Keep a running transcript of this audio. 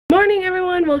Morning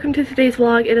everyone, welcome to today's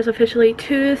vlog. It is officially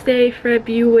Tuesday,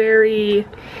 February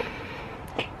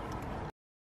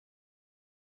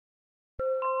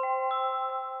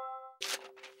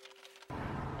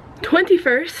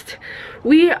 21st.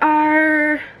 We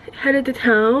are headed to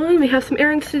town. We have some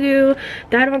errands to do.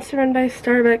 Dad wants to run by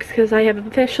Starbucks because I have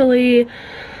officially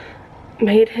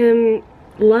made him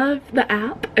love the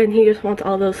app and he just wants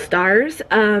all those stars.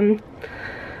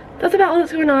 That's about all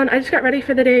that's going on. I just got ready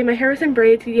for the day. My hair was in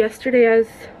braids yesterday, as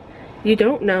you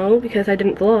don't know because I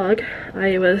didn't vlog.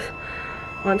 I was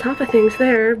on top of things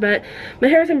there, but my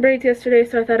hair was in braids yesterday,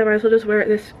 so I thought I might as well just wear it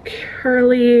this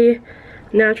curly,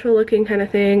 natural looking kind of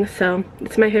thing. So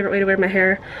it's my favorite way to wear my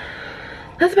hair.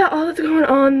 That's about all that's going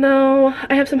on though.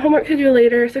 I have some homework to do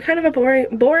later, so kind of a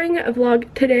boring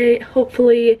vlog today.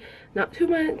 Hopefully not too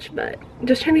much, but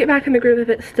just trying to get back in the groove of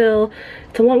it still.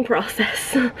 It's a long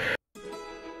process.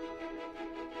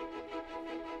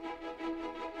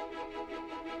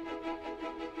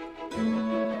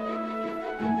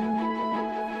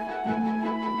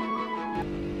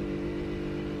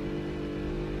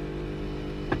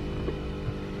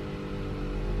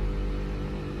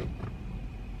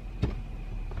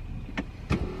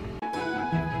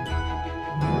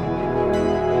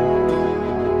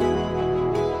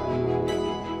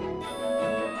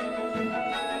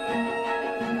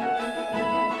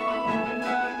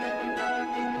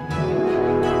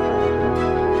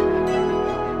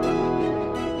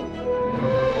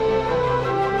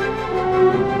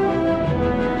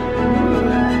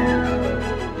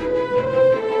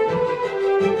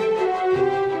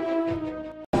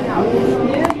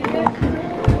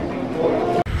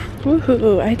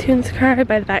 Woohoo! iTunes card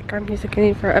by the background music I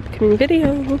need for upcoming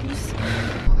videos.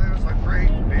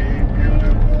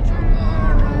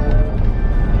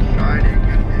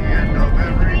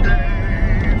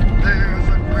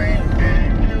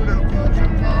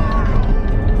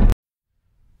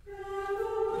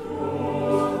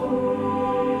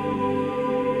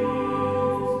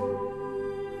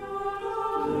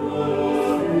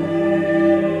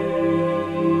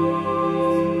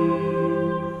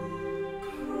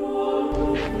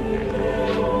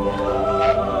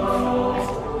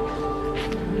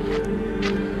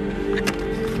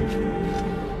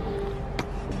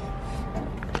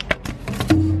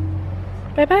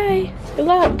 Bye-bye. Good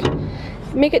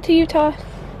luck. Make it to Utah.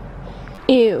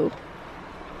 Ew.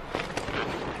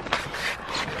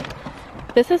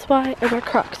 This is why I wear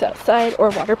Crocs outside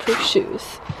or waterproof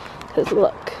shoes. Because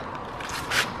look.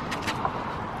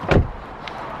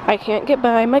 I can't get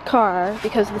by my car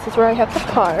because this is where I have to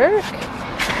park.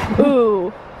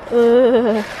 Ooh.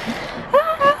 Ah.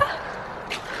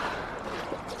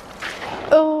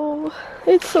 Oh,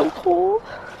 it's so cold.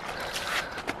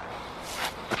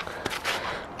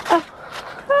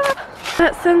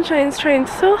 That sunshine's trying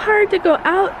so hard to go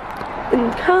out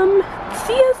and come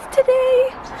see us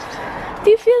today. Do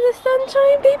you feel the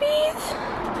sunshine, babies?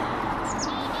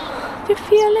 Do you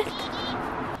feel it?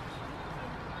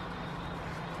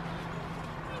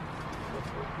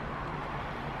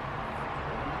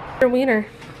 Your wiener.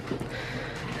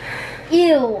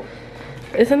 Ew.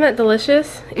 Isn't that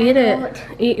delicious? Eat it.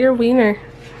 Eat your wiener.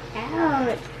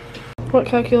 Ouch. What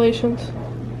calculations?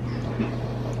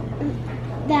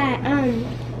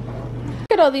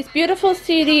 Look at all these beautiful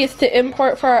CDs to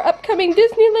import for our upcoming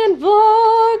Disneyland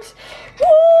vlogs.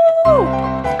 Woo!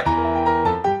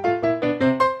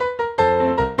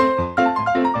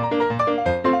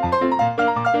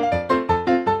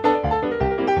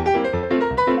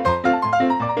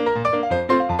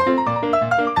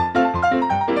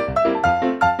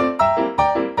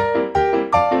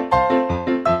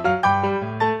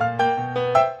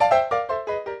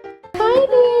 Hi,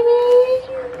 baby.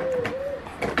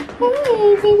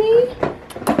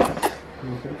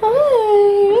 Hi,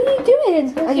 what are you doing?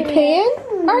 Are you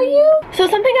peeing? Are you? So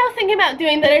something I was thinking about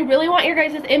doing that I really want your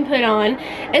guys' input on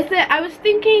is that I was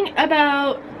thinking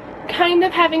about kind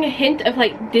of having a hint of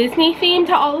like Disney theme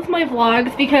to all of my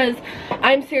vlogs because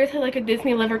I'm seriously like a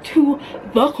Disney lover to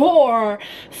the core.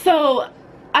 So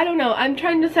I don't know, I'm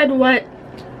trying to decide what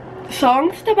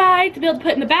songs to buy to be able to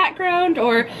put in the background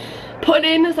or put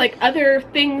in as like other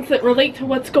things that relate to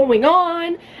what's going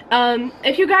on.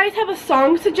 If you guys have a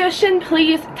song suggestion,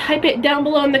 please type it down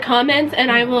below in the comments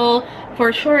and I will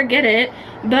for sure get it.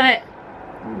 But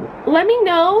let me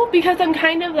know because I'm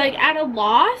kind of like at a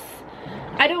loss.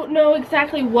 I don't know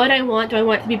exactly what I want. Do I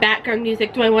want it to be background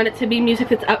music? Do I want it to be music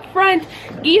that's up front?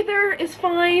 Either is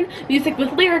fine. Music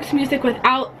with lyrics, music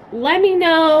without. Let me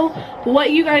know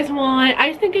what you guys want. I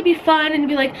just think it'd be fun and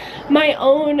be like my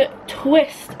own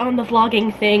twist on the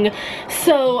vlogging thing.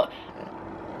 So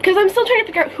because I'm still trying to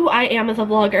figure out who I am as a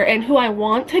vlogger and who I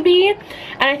want to be,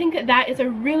 and I think that that is a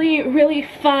really, really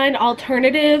fun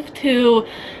alternative to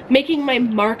making my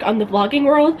mark on the vlogging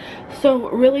world. So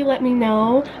really let me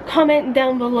know, comment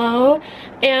down below,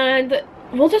 and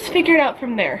we'll just figure it out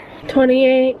from there.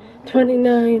 28,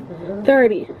 29,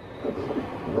 30.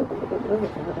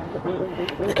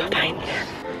 Let's go find her.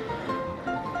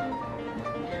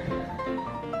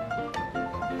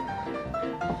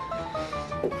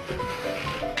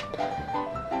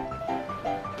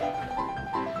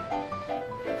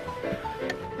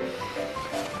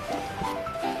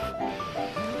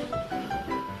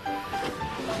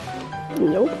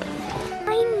 Nope.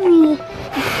 Find me.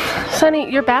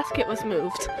 Sunny, your basket was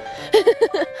moved.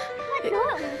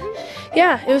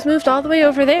 Yeah, it was moved all the way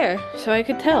over there, so I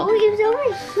could tell. Oh, he was over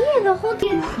here. The whole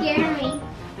thing scared me.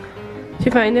 Did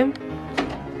you find him?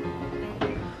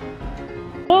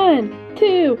 1,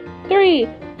 2, 3,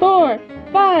 4,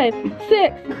 5,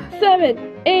 6,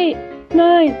 7, 8,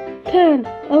 9, 10,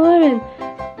 11,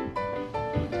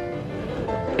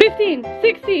 15,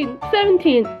 16,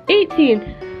 17,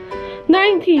 18,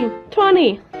 19,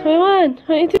 20, 21,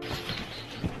 22.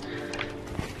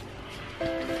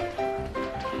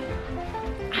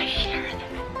 I hear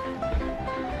them.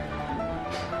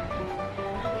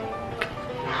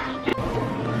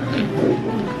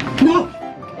 No!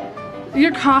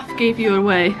 Your cough gave you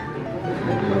away.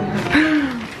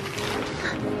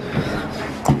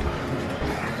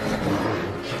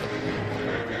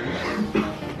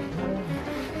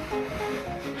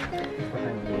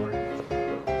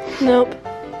 Nope.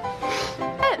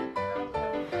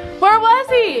 Where was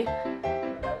he?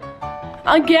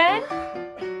 Again?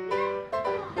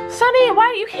 Sunny,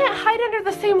 why? You can't hide under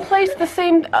the same place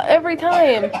every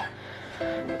time.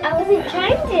 I wasn't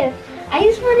trying to. I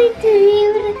just wanted to be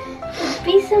able to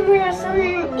be somewhere else, so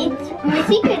it's my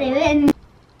secret and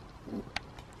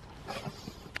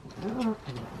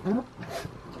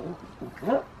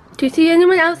Do you see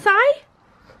anyone outside?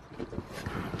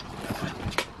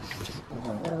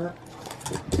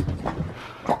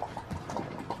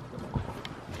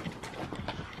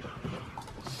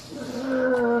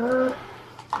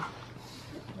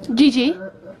 Gigi,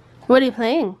 what are you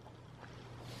playing?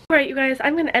 Alright, you guys,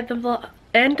 I'm gonna end the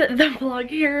vlog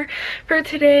here for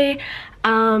today.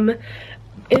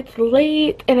 It's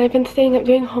late and I've been staying up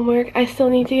doing homework. I still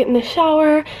need to get in the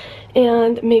shower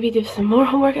and maybe do some more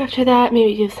homework after that,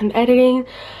 maybe do some editing.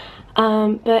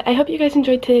 But I hope you guys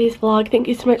enjoyed today's vlog. Thank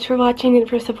you so much for watching and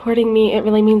for supporting me. It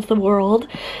really means the world.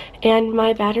 And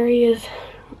my battery is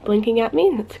blinking at me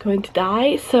and it's going to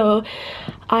die, so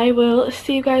I will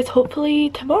see you guys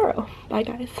hopefully tomorrow. Bye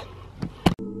guys.